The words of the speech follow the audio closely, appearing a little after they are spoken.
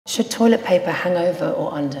Should toilet paper hang over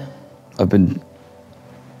or under? I've been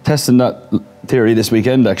testing that theory this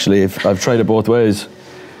weekend, actually. I've tried it both ways.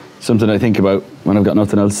 Something I think about when I've got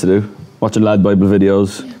nothing else to do. Watching Lad Bible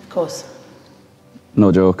videos. Yeah, of course.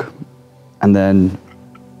 No joke. And then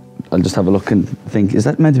I'll just have a look and think, is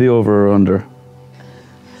that meant to be over or under?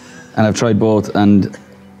 And I've tried both, and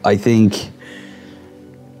I think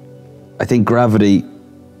gravity,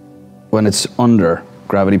 when it's under,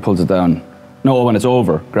 gravity pulls it down. No, when it's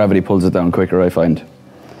over, gravity pulls it down quicker, I find.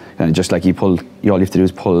 And just like all you have to do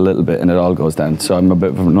is pull a little bit and it all goes down. So I'm a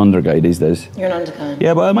bit of an under guy these days. You're an under guy?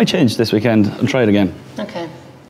 Yeah, but I might change this weekend and try it again. Okay.